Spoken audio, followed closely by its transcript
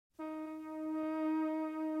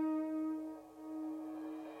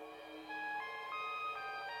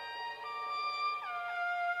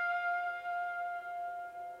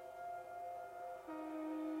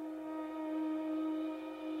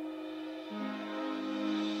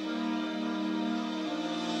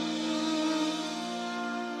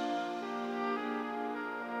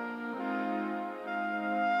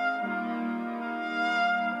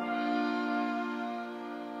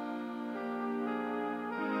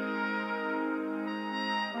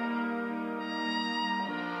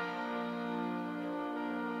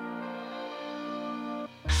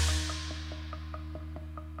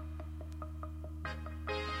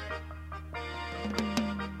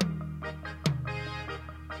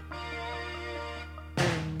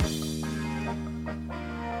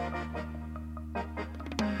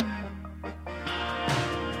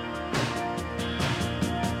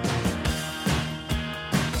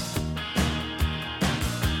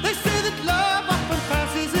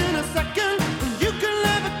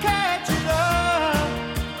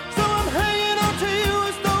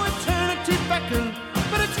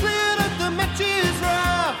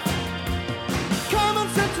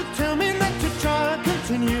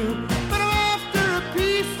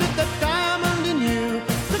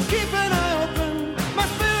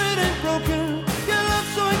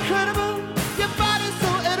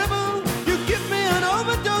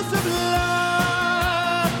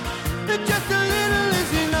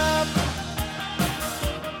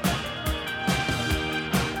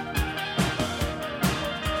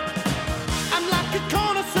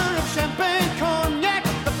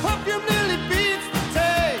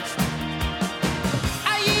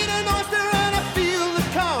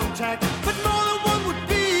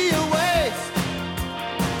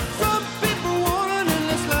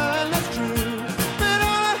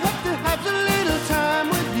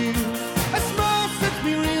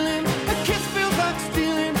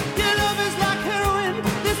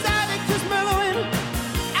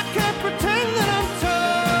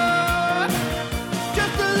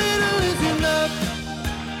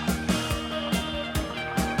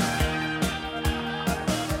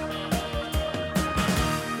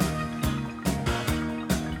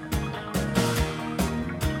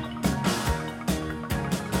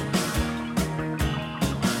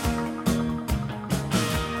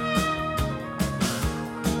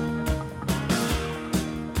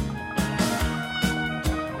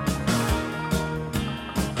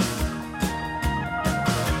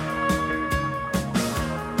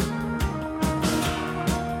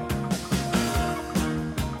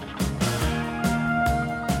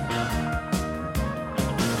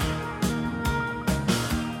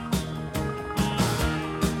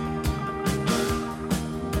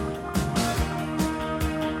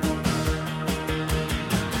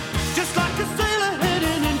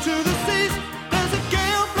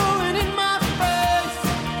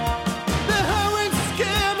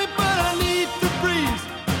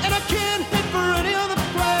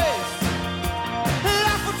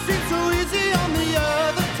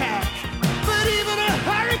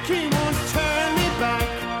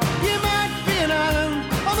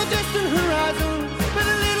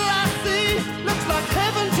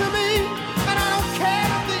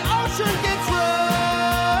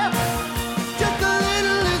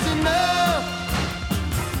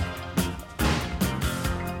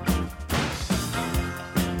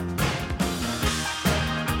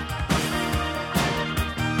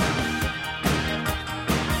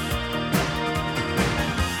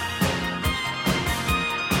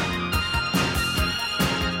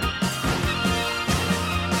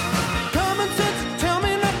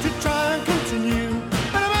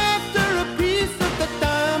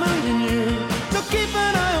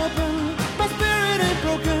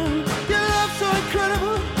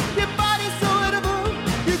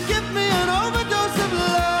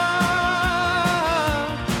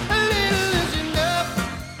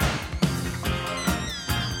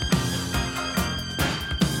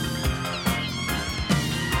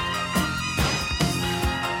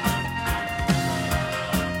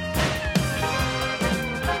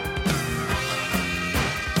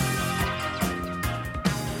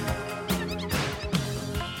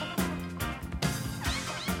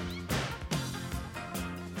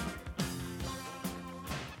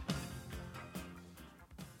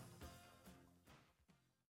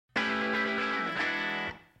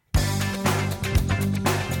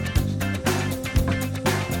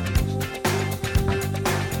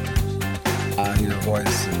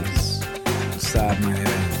voices inside my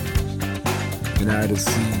head. Then I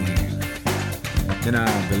deceive, then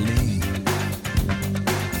I believe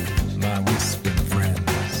my whispering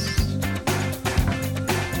friends.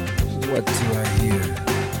 What do I hear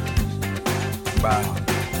about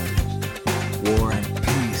war and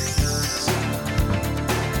peace?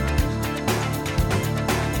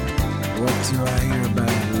 What do I hear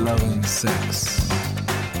about love and sex?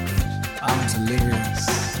 I'm delirious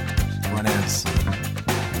for an answer.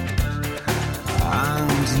 I'm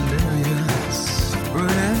delirious for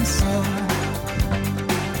an answer.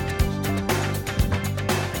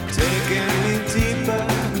 Taking me deeper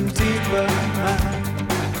and deeper,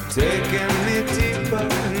 taking me deeper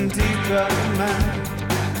and deeper,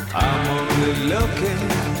 I'm only looking.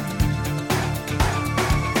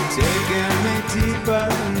 Taking me deeper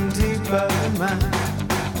and deeper,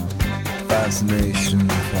 fascination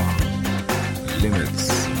for limits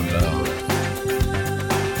of love.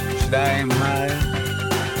 Should I aim higher,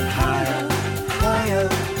 higher, higher?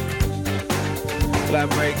 Will I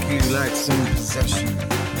break you like some possession?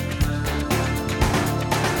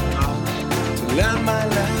 To learn my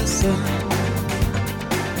lesson.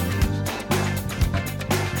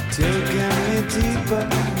 Taking me deeper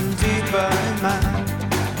and deeper,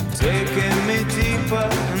 taking me deeper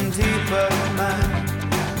and deeper,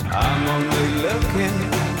 I'm only looking.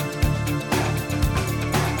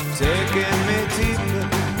 Taking me deeper.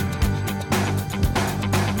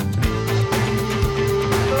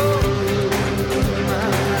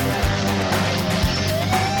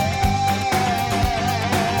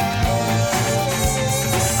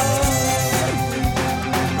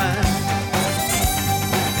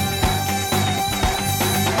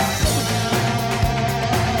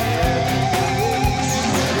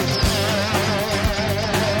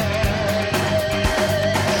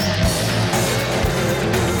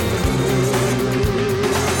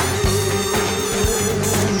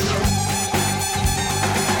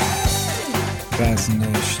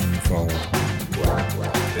 Fascination for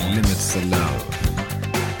the limits of love.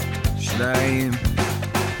 Should I aim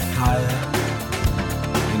higher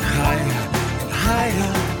and higher and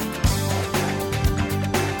higher?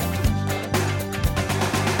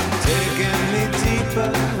 Taking me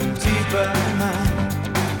deeper and deeper,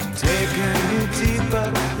 taking me deeper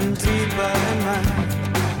and deeper,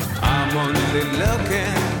 I'm only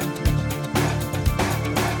looking.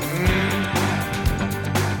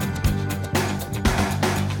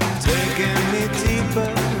 Taking me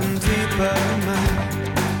deeper and deeper,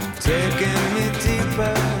 taking me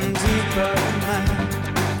deeper and deeper,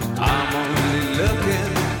 I'm only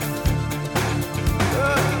looking.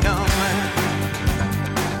 Oh, no, man.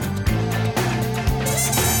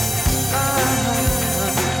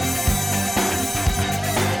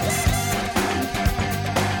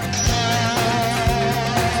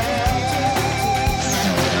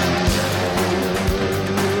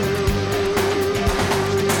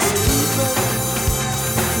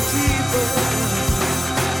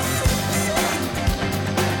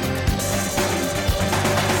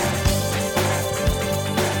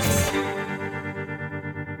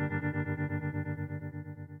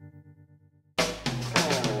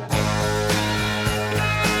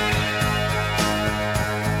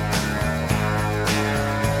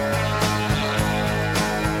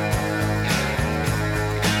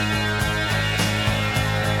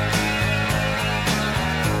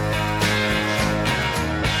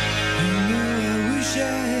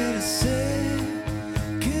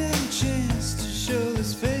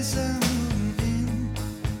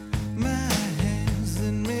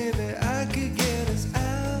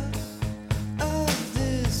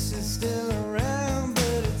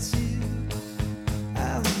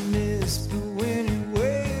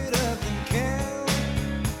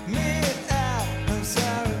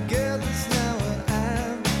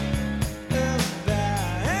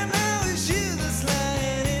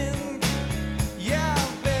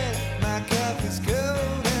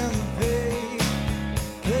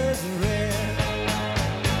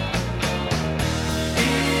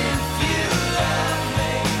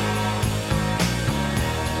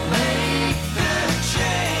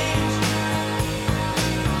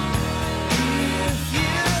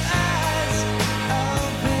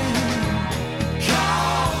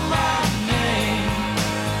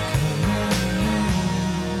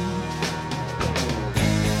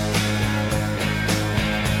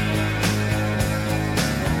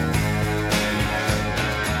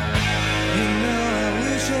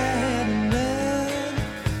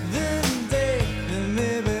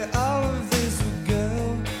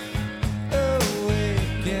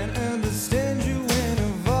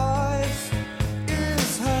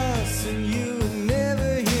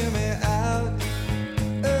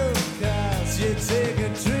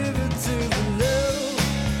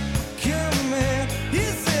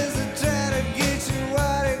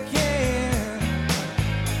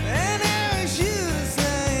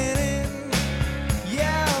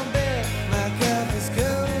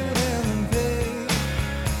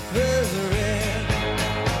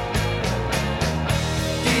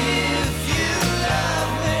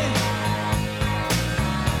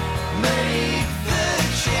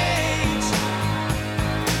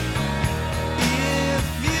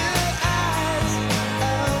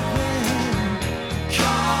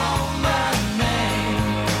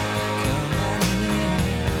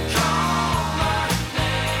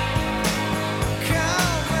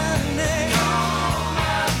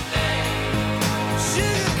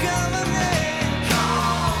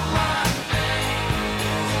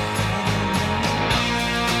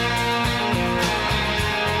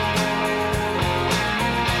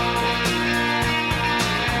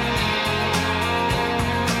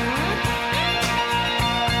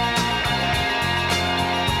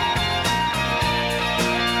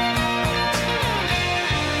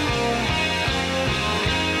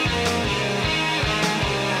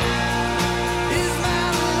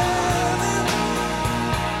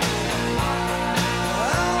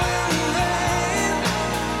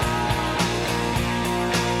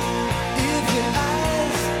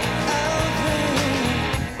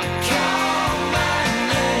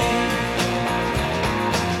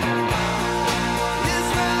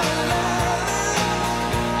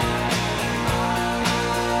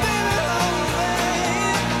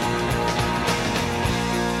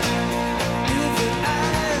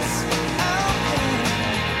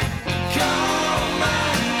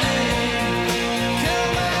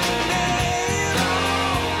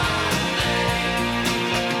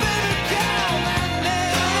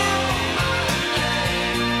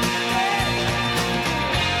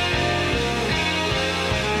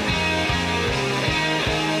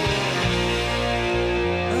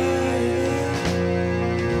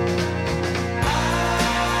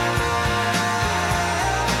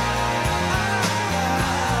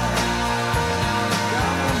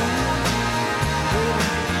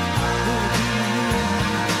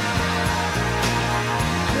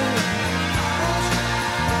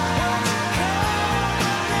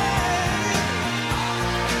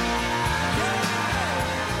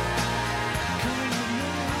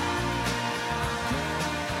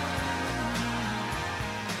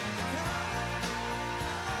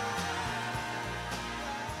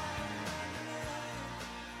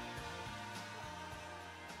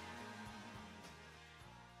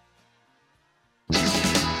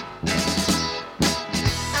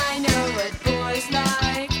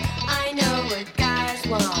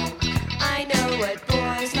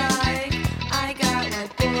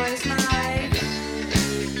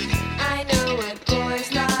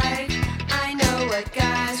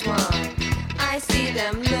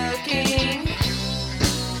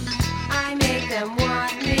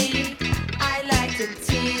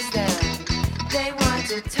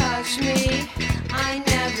 to touch me, I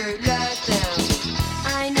never let them.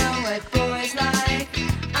 I know what boys like,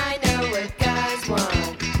 I know what guys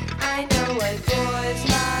want. I know what boys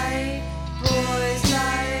like, boys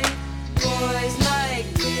like, boys like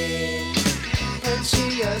me. But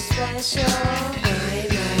you're special, I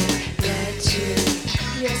might let you.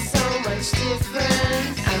 You're so much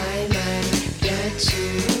different, I might let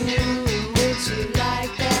you. Would you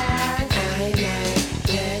like that? I might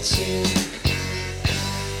let you.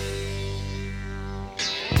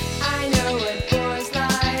 I know what boys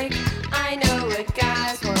like, I know what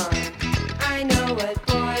guys want. I know what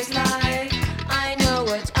boys like, I know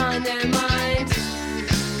what's on their minds.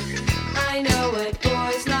 I know what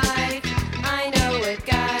boys like, I know what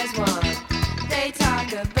guys want. They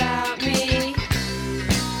talk about me.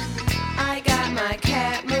 I got my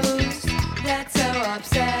cat moves that so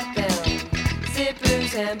upset them.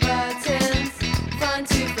 Zippers and buttons, fun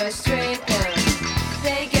to frustrate them.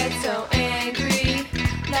 They get so angry,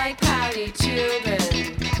 like pouty children.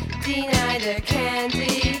 Deny their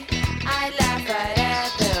candy, I laugh right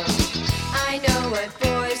at them. I know what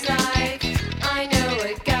boys like, I know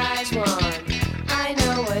what guys want. I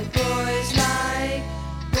know what boys like,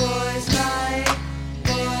 boys like,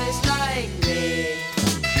 boys like me.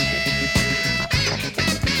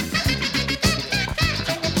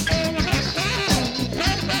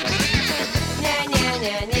 Nya nya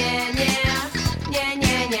nya nya nya, nya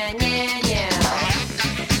nya nya nya nya.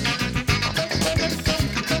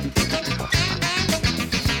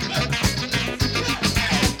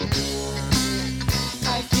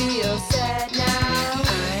 I feel sad now,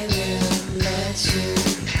 I will let you.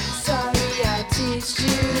 Sorry I teased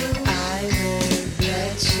you, I will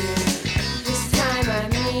let you. This time I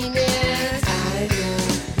mean it, I will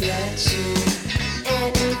let you.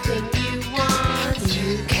 Anything you want,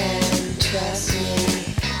 you can trust me.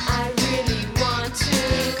 I really want to,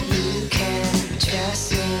 you can trust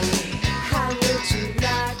me. How would you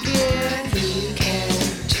like it? You can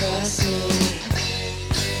trust me.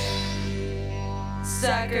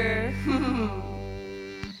 Sucker.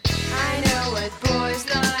 I know what boys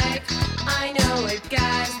like, I know what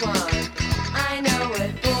guys want. I know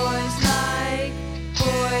what boys like,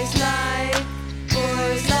 boys like,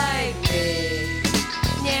 boys like me.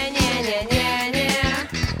 Nya nya nya nya nya,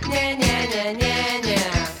 nya nya nya nya nya,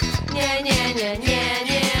 nya nya nya nya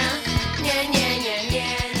nya, nya nya nya nya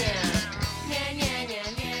nya, nya nya nya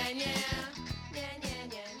nya nya, nya nya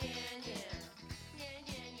nya nya nya, nya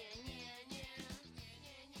nya nya nya nya.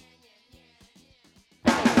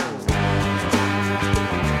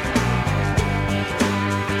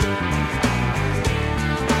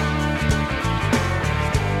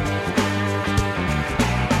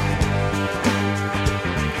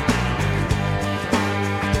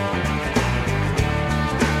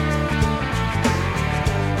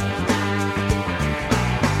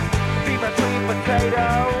 Be my sweet potato,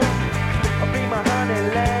 I'll be my honey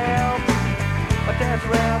lamb. I dance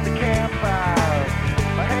around the campfire,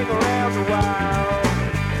 I hang around a while.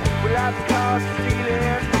 We like the cars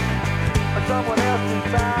stealing, or someone else's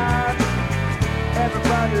vibe.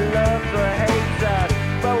 Everybody loves or hates us,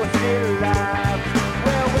 but we're still alive.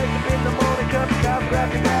 Well, wake up in the morning, cup of coffee, grab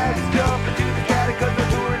your bags, jump into the caddy, cause the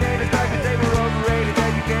touring like to say we're overrated,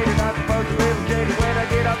 educated, not supposed to live jaded. When I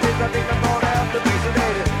get off this, I think I'm gonna have to be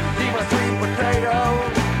sedated. See my sweet potato,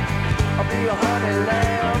 I'll be a honey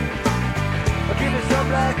lamb. I'll give me some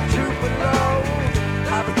like Tupelo,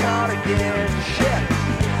 I've been caught again, shit.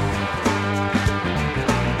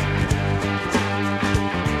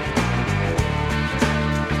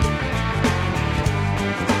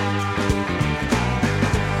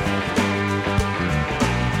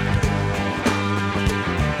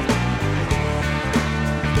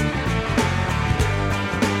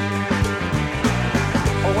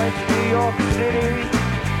 I went to New York City,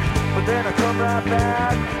 but then I come right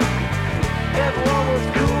back. Everyone was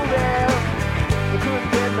cool there, we couldn't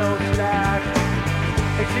get no slack.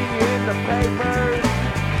 They see you in the papers,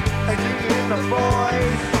 they see you in the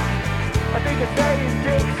boys. I think I'd stay in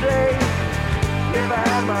Dixie, if I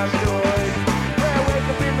had my choice. Well, I wake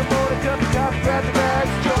up in the morning, cup of coffee, grab the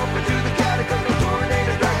bags, jump into the caddy, cause the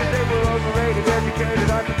tornadoes like to say we're overrated, educated,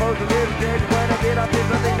 I'm supposed to live jaded. When I get off this,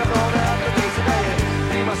 I think I'm gonna have to be sedated.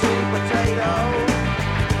 Be my sweet potato,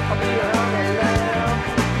 I'll be a honey lamb.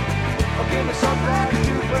 I'll give me some black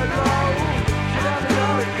Tupelo, should I be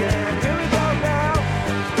on again? Here we go now.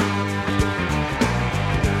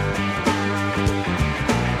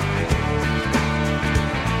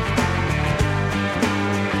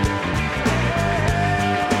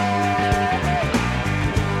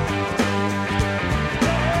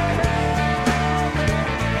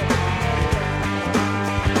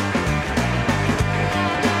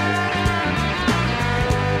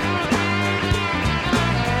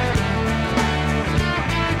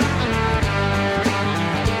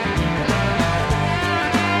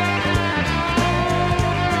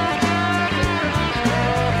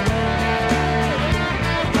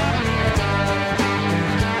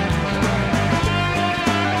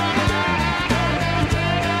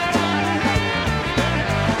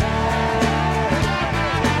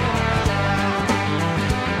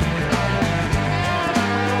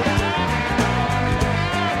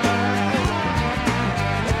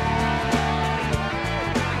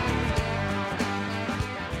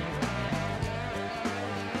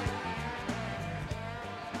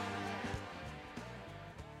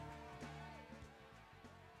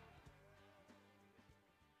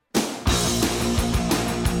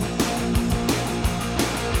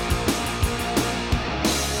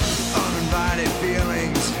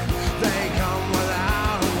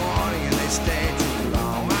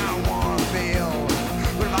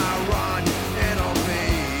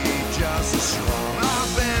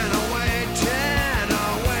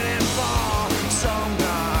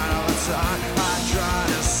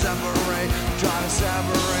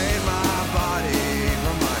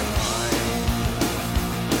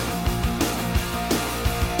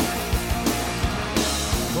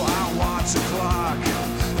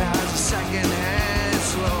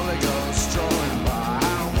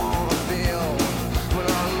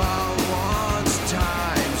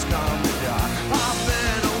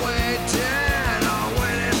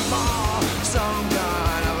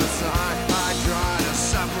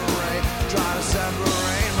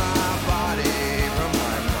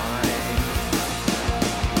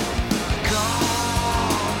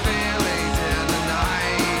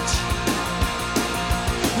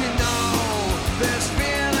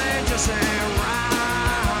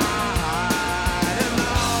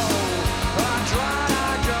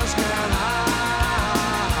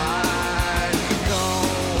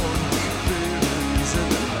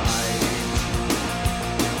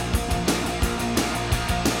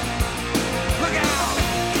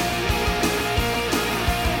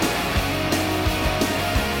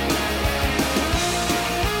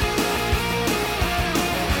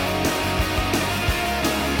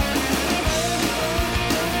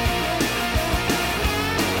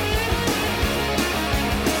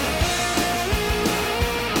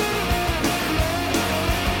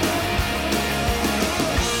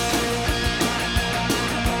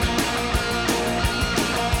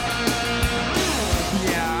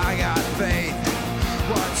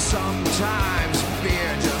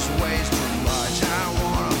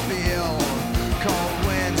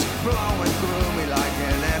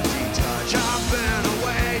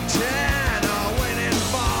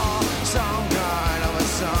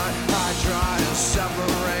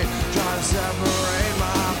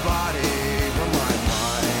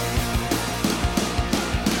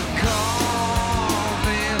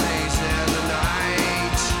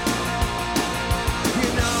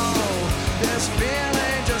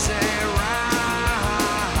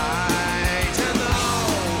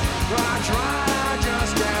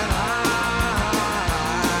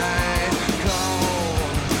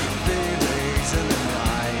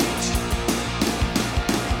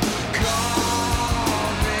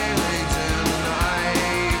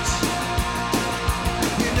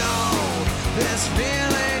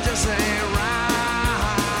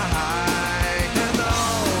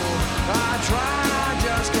 try,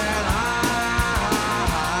 just can't hide.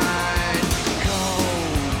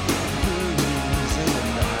 Cold blues in the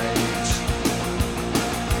night.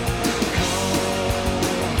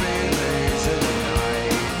 Cold feelings in the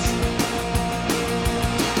night.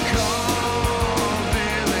 Cold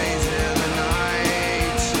feelings in the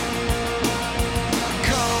night.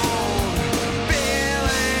 Cold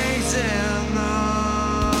feelings in the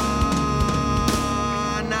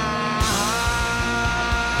night.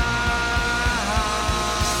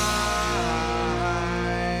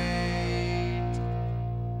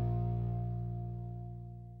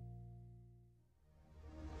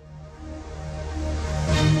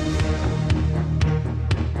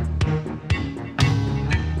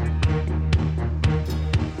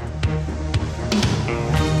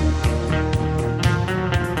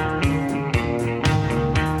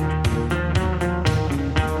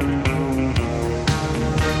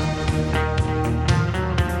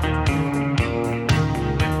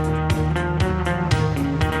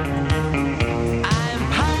 I'm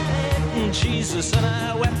piloting Jesus, and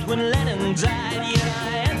I wept when Lennon died. Yet I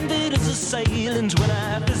envied his assailant when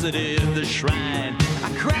I visited the shrine.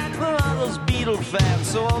 I cried for all those Beatle fans,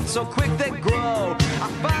 so old, so quick they grow. I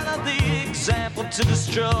followed the example to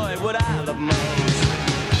destroy what I love most.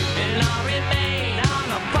 And I remain on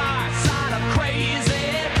the far side of crazy.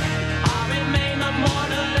 I remain the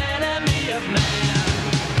mortal enemy of man.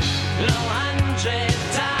 No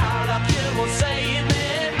 $100 cure will save me.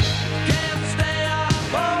 Can't stay up,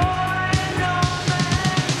 boy, no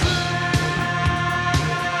man's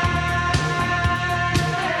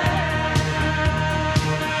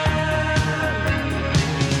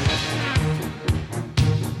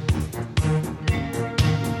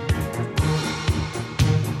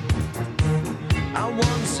I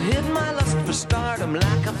once hid my lust for stardom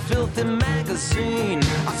like a filthy magazine.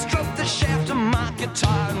 I stroked the shaft of my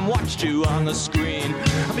guitar and watched you on the screen.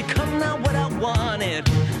 I become now what I wanted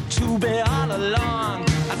to be all along.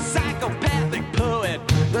 A psychopathic poet,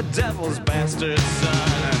 the devil's bastard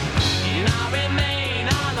son. And I remain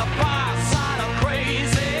on the far side of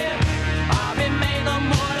crazy. I remain the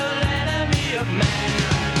mortal enemy of man.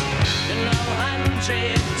 No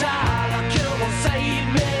 $100 cure will save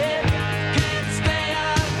me. Can't stay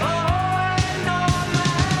up, boy, no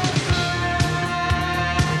man's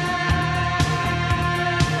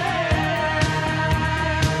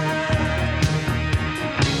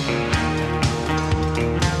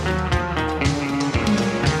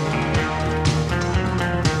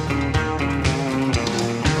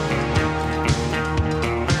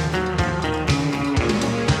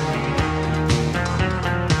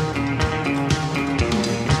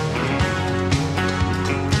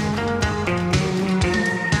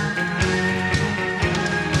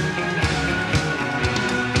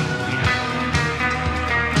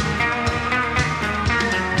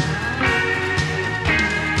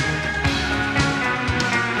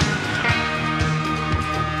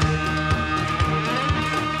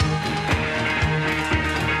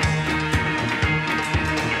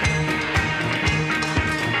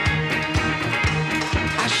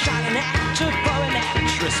I shot an actor for an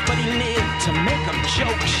actress, but he lived to make a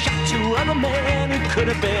joke. Shot two other men who could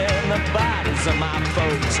have been the bodies of my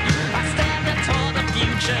folks. I stand toward the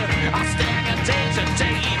future. I stagger day to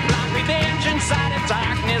day. Block revenge inside of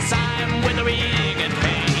darkness. I am withering in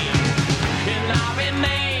pain. And I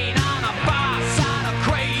remain on the far side of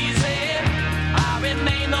crazy. I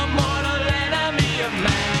remain the mortal enemy of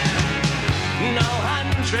man. No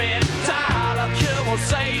 $100 cure will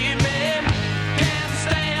save me. Can't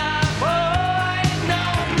stay up, boy, no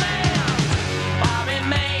man. I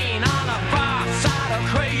remain on the far side of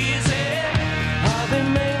crazy. I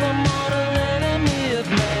remain the mortal enemy of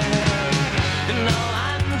man. No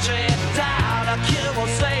 $100 cure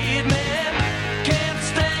will save me. Can't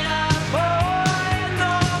stay up, boy,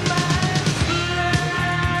 no man's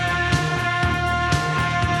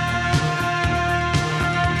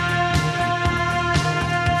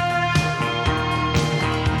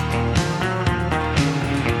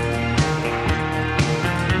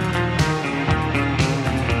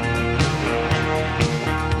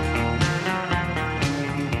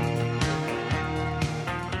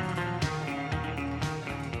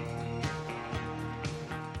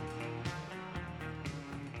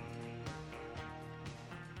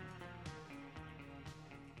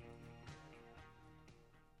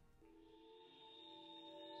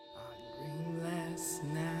Last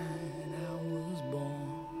night I was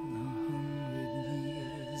born 100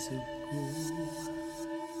 years ago.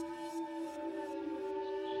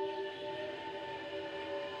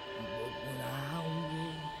 But when I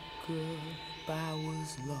woke up, I was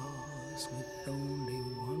lost with only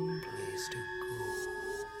one place to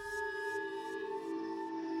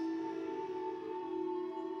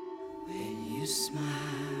you smile,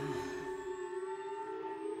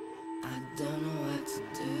 I don't know what to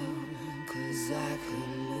do, 'cause I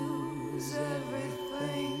could lose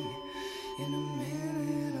everything in a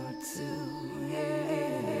minute or two.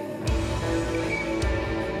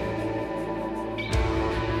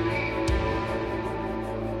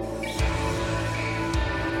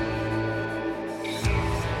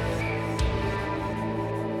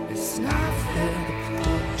 It's not fair to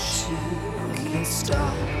put you against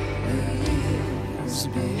all the years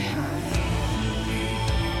behind.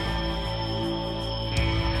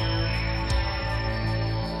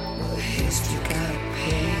 But history got a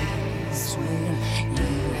pace when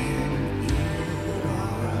you and you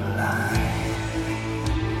are aligned.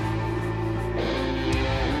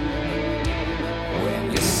 When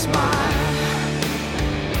you smile,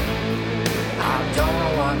 I don't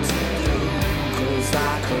know what to do, 'cause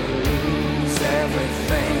I could lose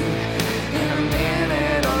everything in a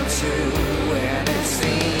minute or two, and it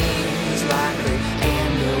seems like the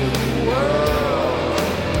end of the world.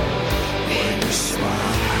 When you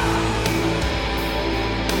smile,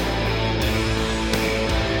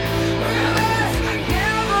 well, there's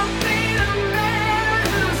never been a man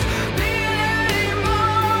who's been any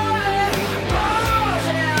more than bored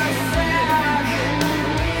and sad.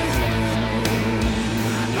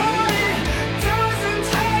 But it doesn't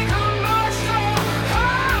take much to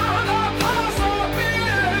hold the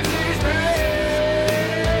possibilities back.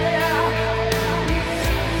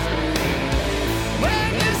 When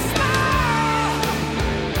you smile,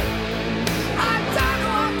 I don't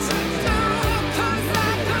know what to do, 'cause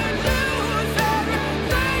I could lose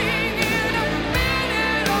everything in a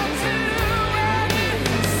minute or two, and it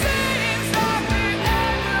seems like the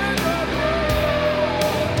end of the world.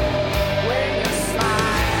 When you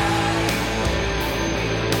smile,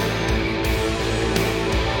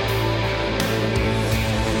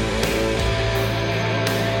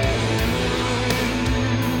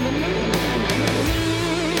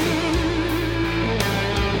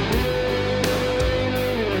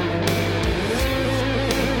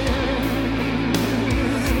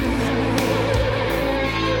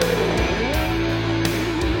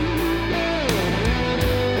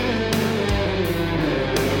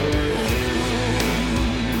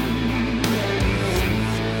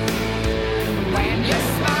 when you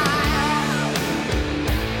smile,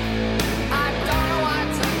 I don't know what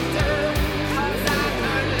to do, 'cause I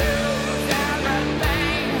could lose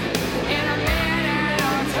everything in a minute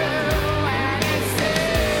or two, and it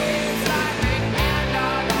seems like the end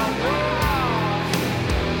of the world.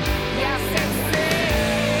 Yes, it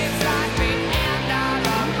seems like the end of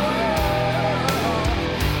the world.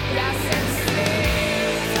 Yes, it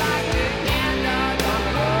seems like the end of the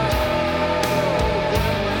world.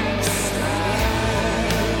 When you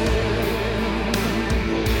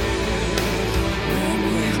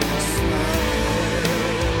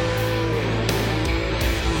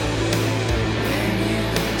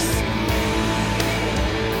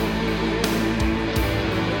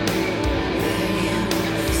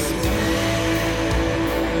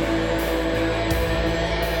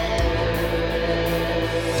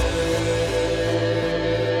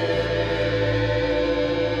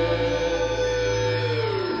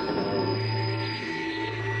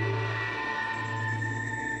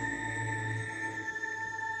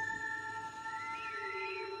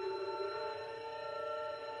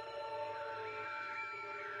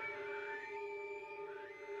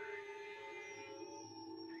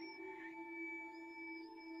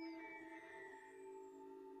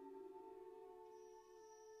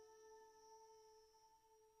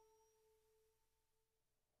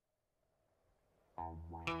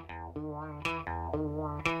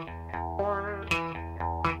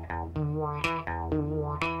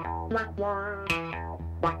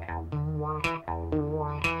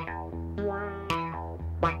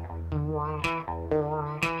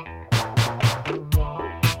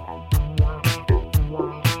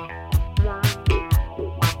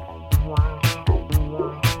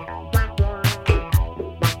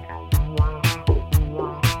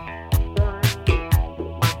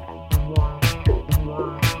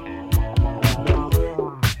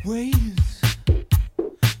Wait,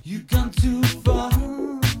 you've gone too far.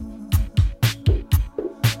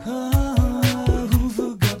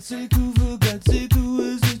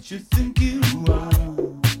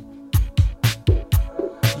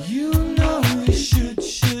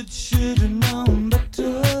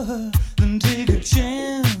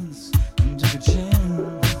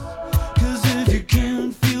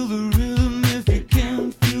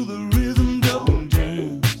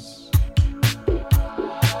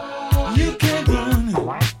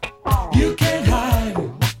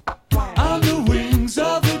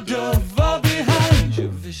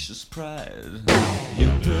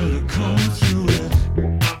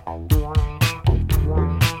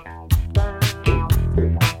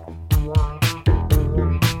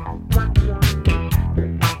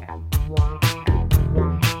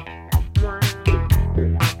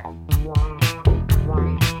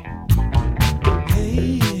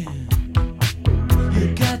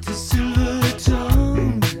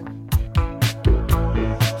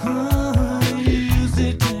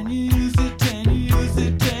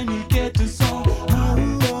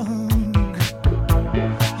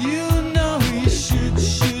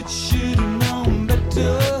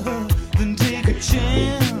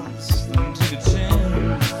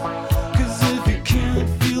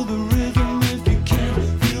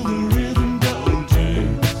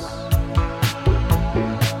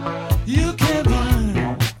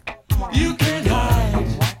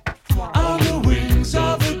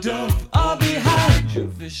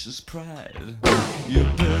 vicious pride. You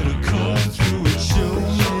better come through and show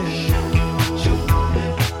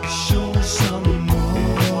me some emotion.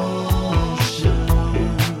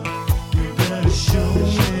 You better show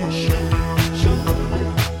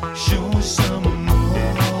me some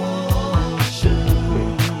emotion.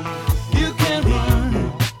 You can't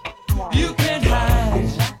run, you can't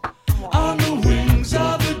hide on the wings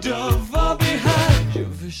of a dove or behind your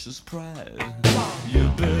vicious pride. You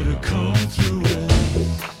better come through it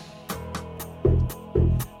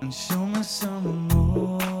and show me some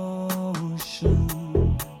emotion.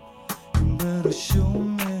 You better show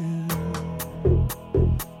me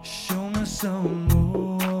some emotion.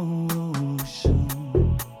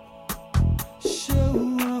 Show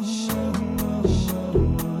me some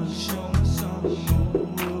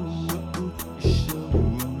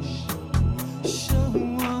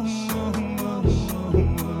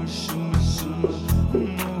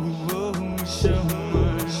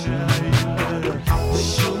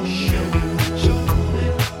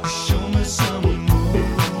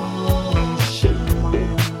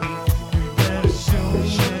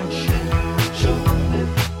Show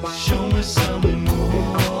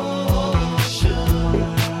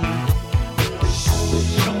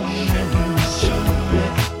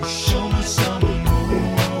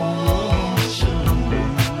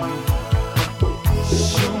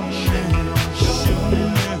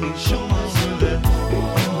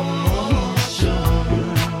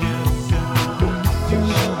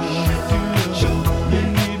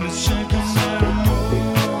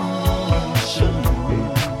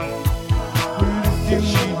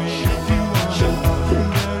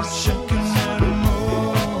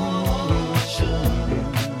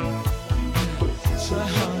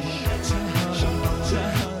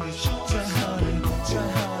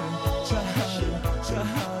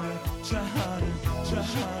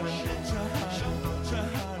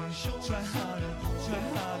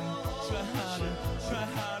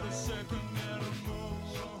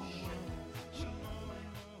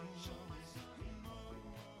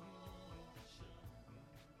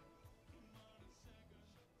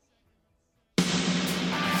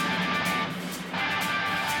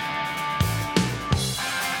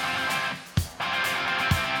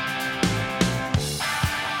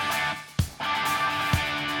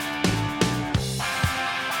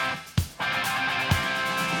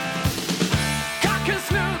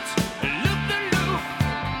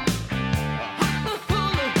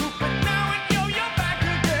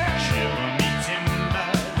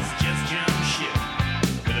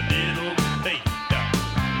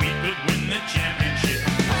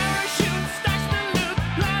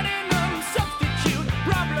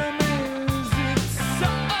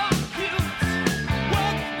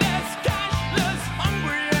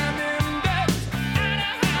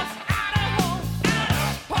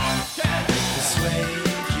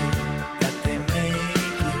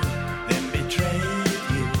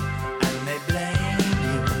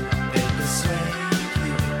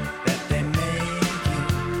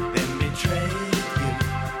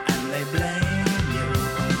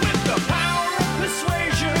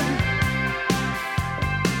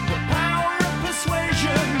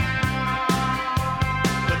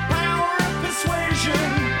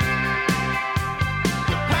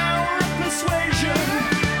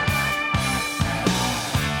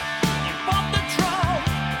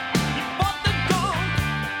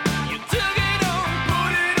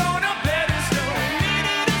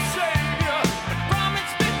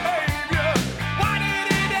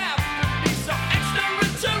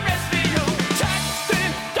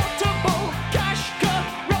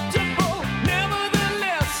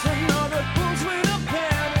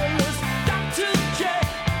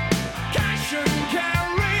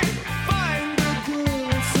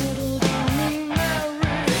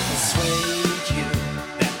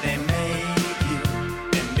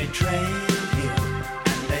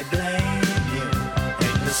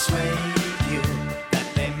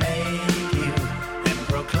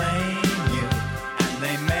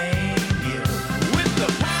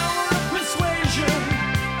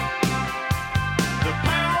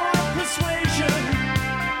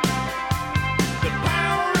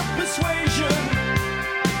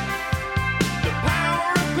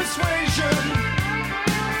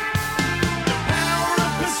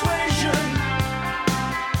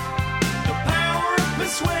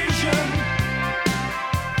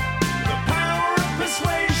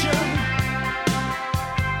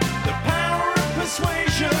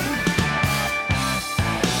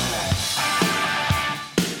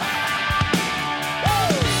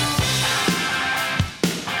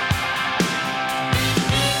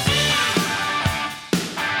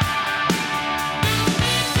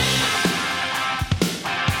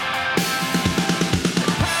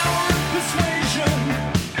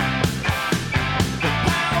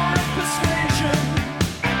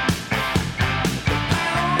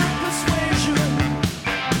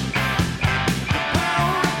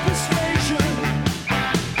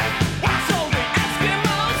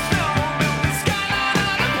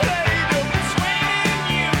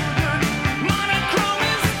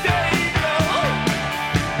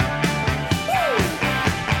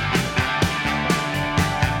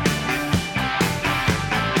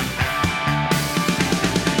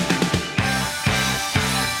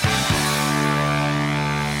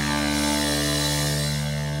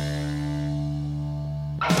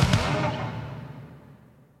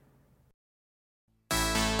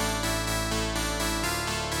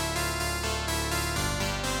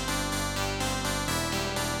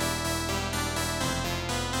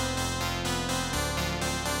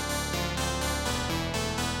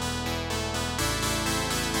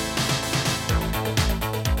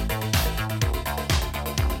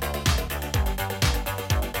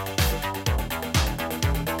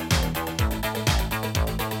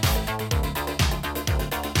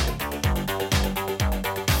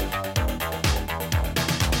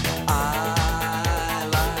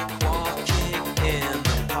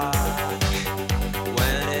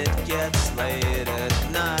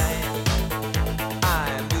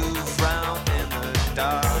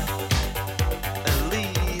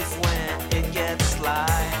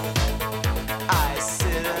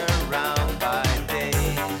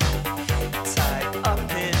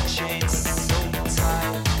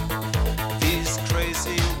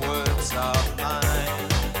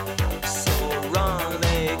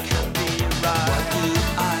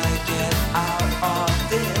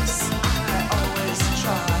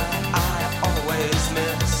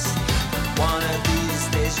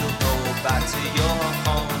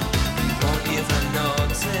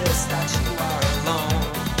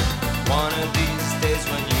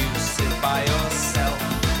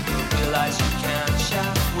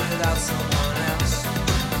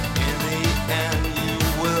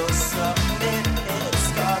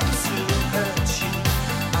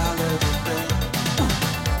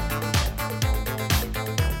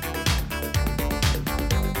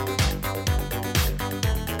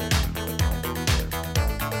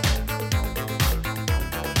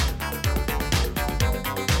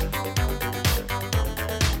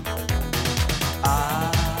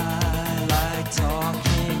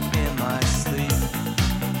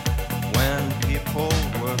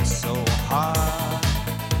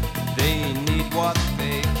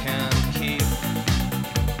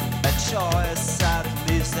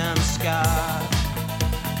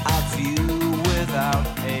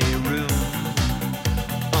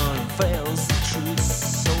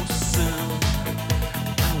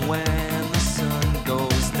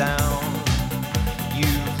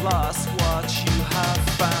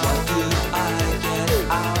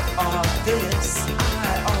this.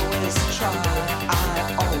 I always try,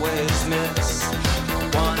 I always miss.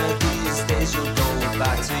 One of these days you'll go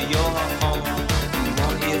back to your home. You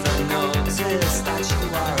won't even notice that you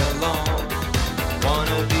are alone. One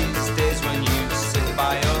of these days when you sit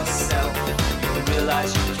by yourself, you'll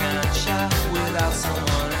realize you can't chat without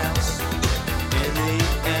someone else. In the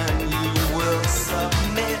end you will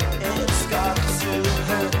submit. It's got to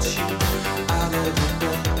hurt you a little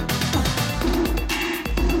bit.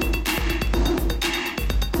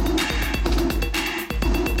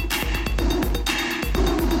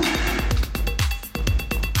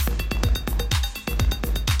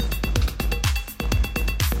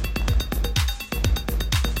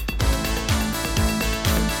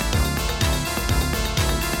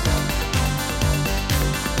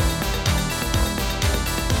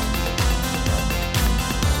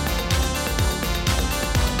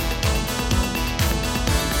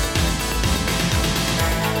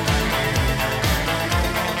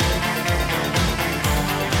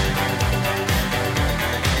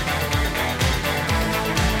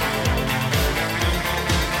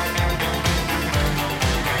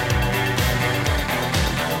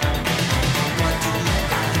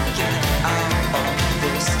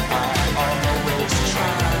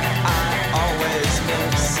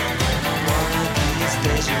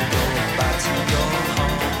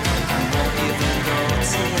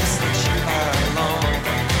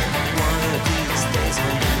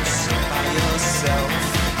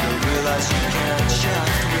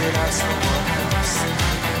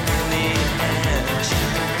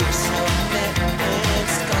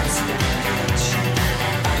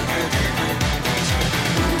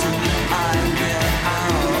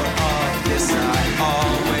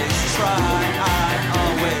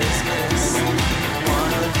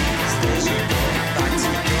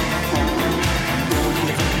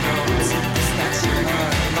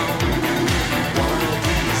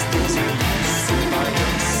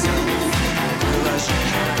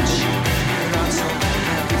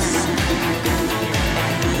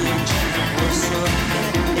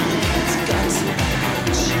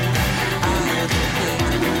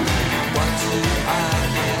 What do I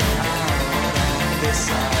get out of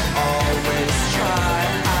this?